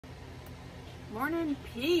Morning,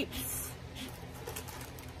 peeps.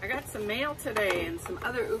 I got some mail today and some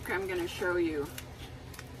other ook I'm going to show you.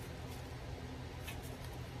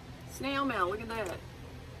 Snail mail, look at that.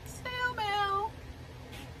 Snail mail.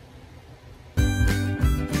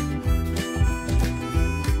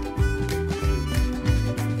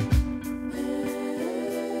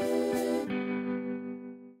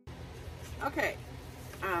 Okay,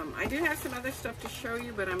 I do have some other stuff to show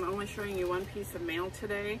you, but I'm only showing you one piece of mail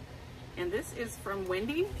today. And this is from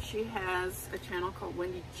Wendy. She has a channel called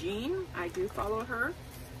Pinkee.jean. I do follow her.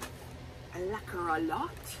 I like her a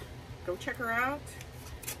lot. Go check her out.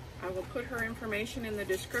 I will put her information in the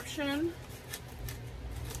description.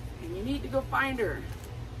 And you need to go find her.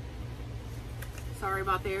 Sorry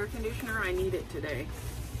about the air conditioner. I need it today.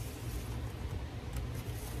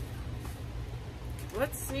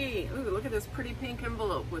 Let's see. Ooh, look at this pretty pink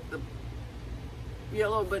envelope with the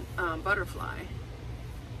yellow butterfly.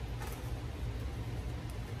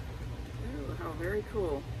 Oh, very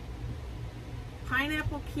cool.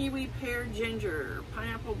 Pineapple, kiwi, pear, ginger.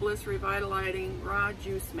 Pineapple Bliss Revitalizing Raw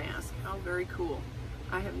Juice Mask. How very cool.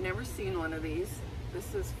 I have never seen one of these.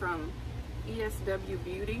 This is from ESW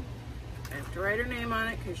Beauty. I have to write her name on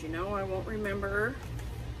it because you know I won't remember her.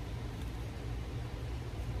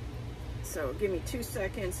 So give me 2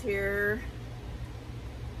 seconds here.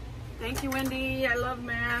 Thank you, Wendy. I love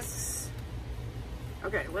masks.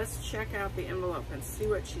 Okay, let's check out the envelope and see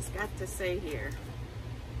what she's got to say here.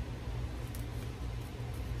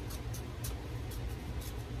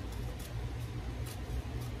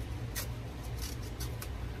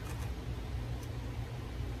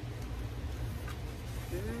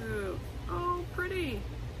 Ooh, oh, pretty.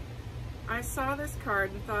 I saw this card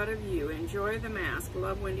and thought of you. Enjoy the mask.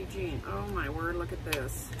 Love, Pinkee.jean. Oh my word, look at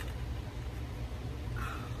this.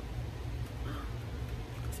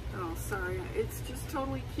 Oh, sorry. It's just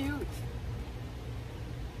totally cute.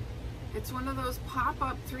 It's one of those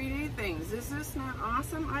pop-up 3D things. Is this not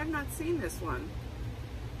awesome? I've not seen this one.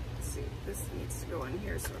 Let's see. This needs to go in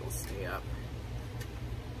here so it'll stay up.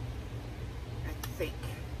 I think.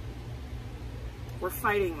 We're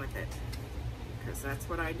fighting with it. Because that's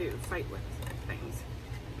what I do. Fight with things.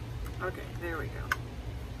 Okay, there we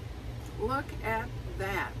go. Look at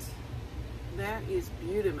that. That is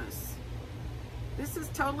beautimous. This is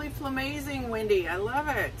totally Flamazing, Wendy. I love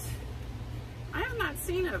it. I have not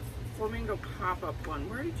seen a flamingo pop-up one.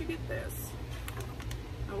 Where did you get this?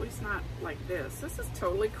 At least not like this. This is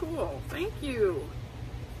totally cool. Thank you.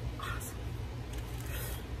 Awesome.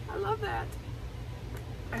 I love that.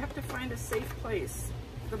 I have to find a safe place.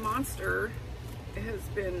 The monster has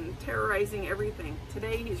been terrorizing everything.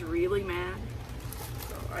 Today he's really mad.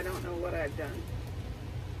 So I don't know what I've done.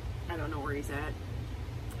 I don't know where he's at.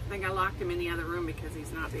 I think I locked him in the other room because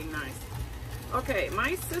he's not being nice. Okay,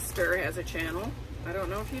 my sister has a channel. I don't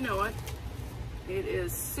know if you know it. It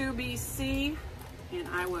is SuBC, and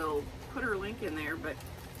I will put her link in there, but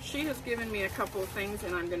she has given me a couple of things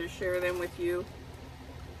and I'm going to share them with you.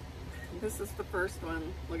 This is the first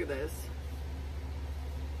one. Look at this.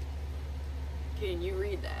 Can you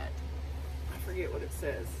read that? I forget what it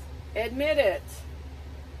says. Admit it.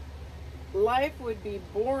 Life would be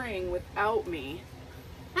boring without me.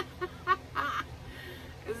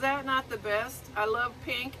 Is that not the best? I love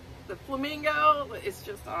pink. The flamingo is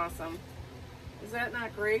just awesome. Is that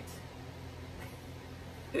not great?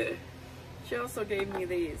 She also gave me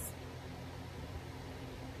these.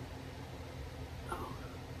 Oh,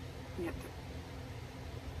 you have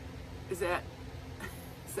to. Is that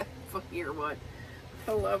funny or what?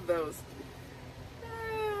 I love those.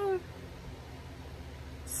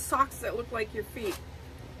 Socks that look like your feet.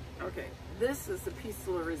 Okay, this is the piece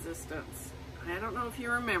of resistance. I don't know if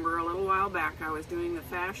you remember, a little while back I was doing the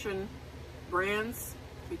fashion brands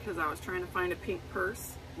because I was trying to find a pink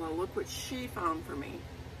purse. Well, look what she found for me.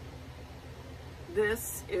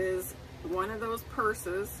 This is one of those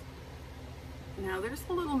purses. Now there's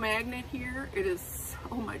a little magnet here. It is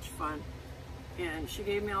so much fun. And she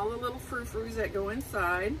gave me all the little frou-frous that go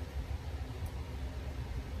inside.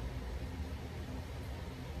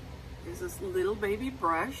 There's this little baby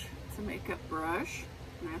brush. It's a makeup brush.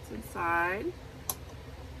 And that's inside.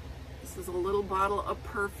 This is a little bottle of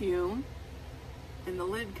perfume. And the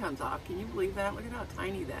lid comes off. Can you believe that? Look at how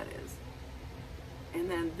tiny that is.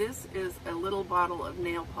 And then this is a little bottle of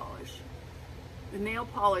nail polish. The nail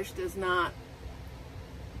polish does not,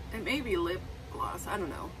 it may be lip gloss, I don't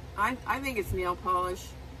know. I think it's nail polish.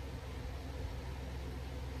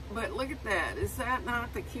 But look at that. Is that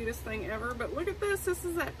not the cutest thing ever? But look at this. This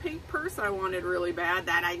is that pink purse I wanted really bad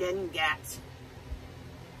that I didn't get.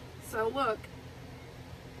 So look.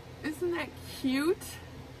 Isn't that cute?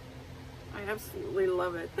 I absolutely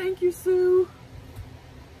love it. Thank you, Sue.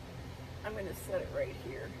 I'm going to set it right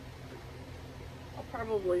here. I'll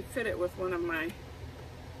probably fit it with one of my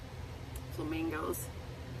flamingos.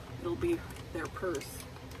 It'll be their purse.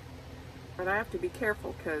 But I have to be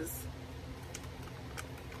careful because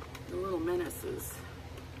the little menace is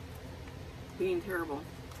being terrible.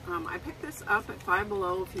 I picked this up at Five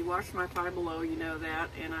Below. If you watch my Five Below, you know that.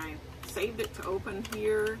 And I saved it to open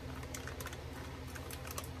here.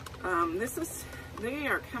 They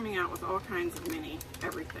are coming out with all kinds of mini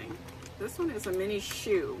everything. This one is a mini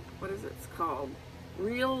shoe. What is it called?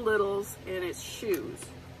 Real Littles, and it's shoes.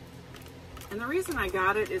 And the reason I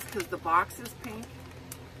got it is because the box is pink.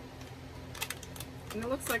 And it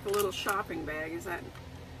looks like a little shopping bag. Is that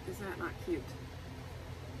not cute?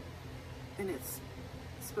 And it's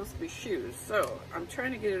supposed to be shoes. So I'm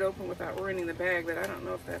trying to get it open without ruining the bag, but I don't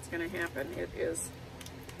know if that's going to happen. It is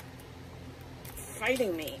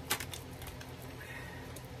fighting me.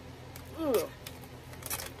 Ugh.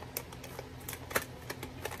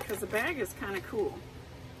 Because the bag is kind of cool.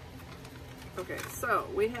 Okay, so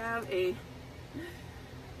we have a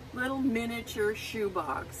little miniature shoe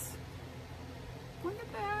box. Look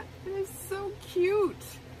at that. It is so cute.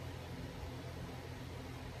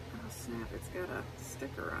 Oh snap, it's got a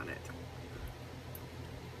sticker on it.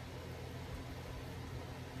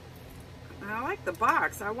 I like the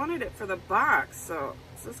box. I wanted it for the box, so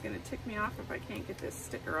this is going to tick me off if I can't get this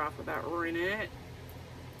sticker off without ruining it.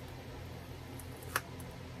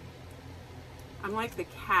 I'm like the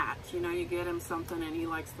cat, you know, you get him something and he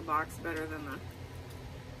likes the box better than the...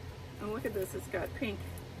 And look at this, it's got pink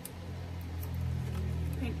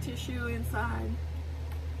tissue inside.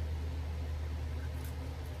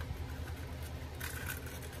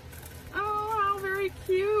 Oh, how very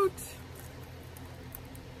cute.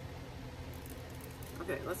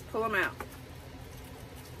 Okay, let's pull them out.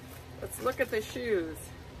 Let's look at the shoes.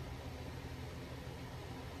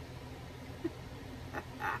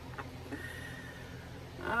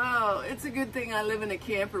 Oh, it's a good thing I live in a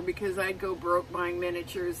camper because I'd go broke buying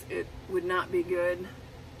miniatures. It would not be good.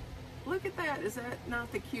 Look at that. Is that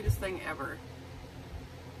not the cutest thing ever?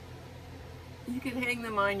 You could hang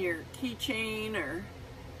them on your keychain or...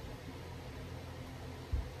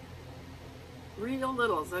 Real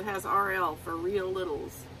Littles. It has RL for Real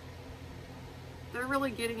Littles. They're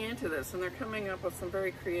really getting into this and they're coming up with some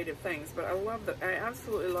very creative things, but I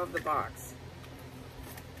absolutely love the box.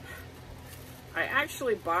 I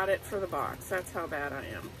actually bought it for the box. That's how bad I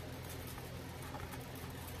am.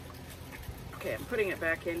 Okay, I'm putting it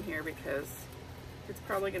back in here because it's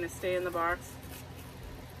probably going to stay in the box.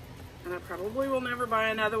 And I probably will never buy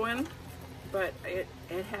another one, but it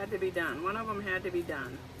had to be done. One of them had to be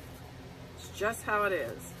done. It's just how it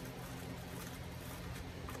is.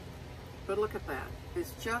 But look at that.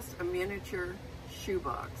 It's just a miniature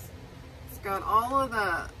shoebox. It's got all of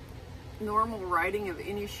the normal writing of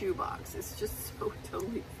any shoebox. It's just so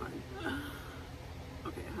totally fun.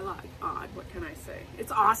 Okay, I like odd. What can I say?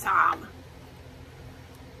 It's awesome.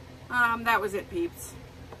 That was it, peeps.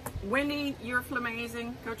 Wendy, you're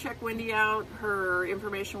Flamazing. Go check Wendy out. Her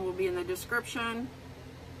information will be in the description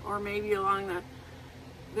or maybe along the...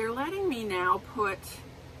 They're letting me now put...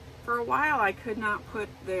 For a while, I could not put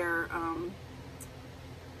their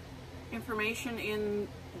information in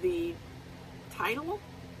the title.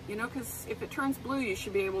 You know, because if it turns blue, you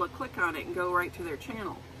should be able to click on it and go right to their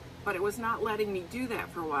channel. But it was not letting me do that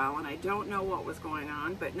for a while, and I don't know what was going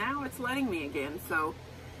on. But now it's letting me again, so...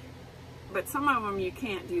 But some of them you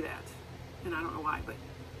can't do that, and I don't know why. But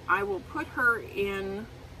I will put her in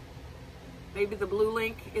maybe the blue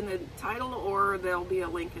link in the title, or there'll be a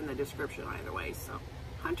link in the description either way. So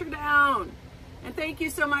hunt her down. And thank you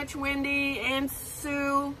so much, Wendy and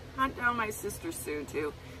Sue. Hunt down my sister Sue,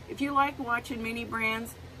 too. If you like watching mini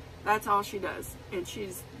brands, that's all she does. And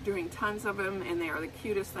she's doing tons of them, and they are the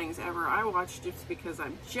cutest things ever. I watch just because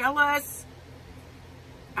I'm jealous.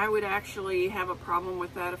 I would actually have a problem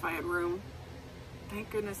with that if I had room.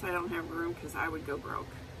 Thank goodness I don't have room because I would go broke.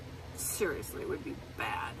 Seriously, it would be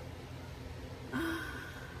bad.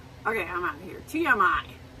 Okay, I'm out of here. TMI.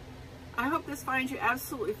 I hope this finds you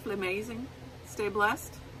absolutely Flamazing. Stay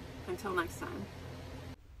blessed. Until next time.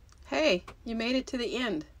 Hey, you made it to the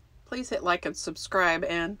end. Please hit like and subscribe,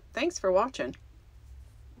 and thanks for watching.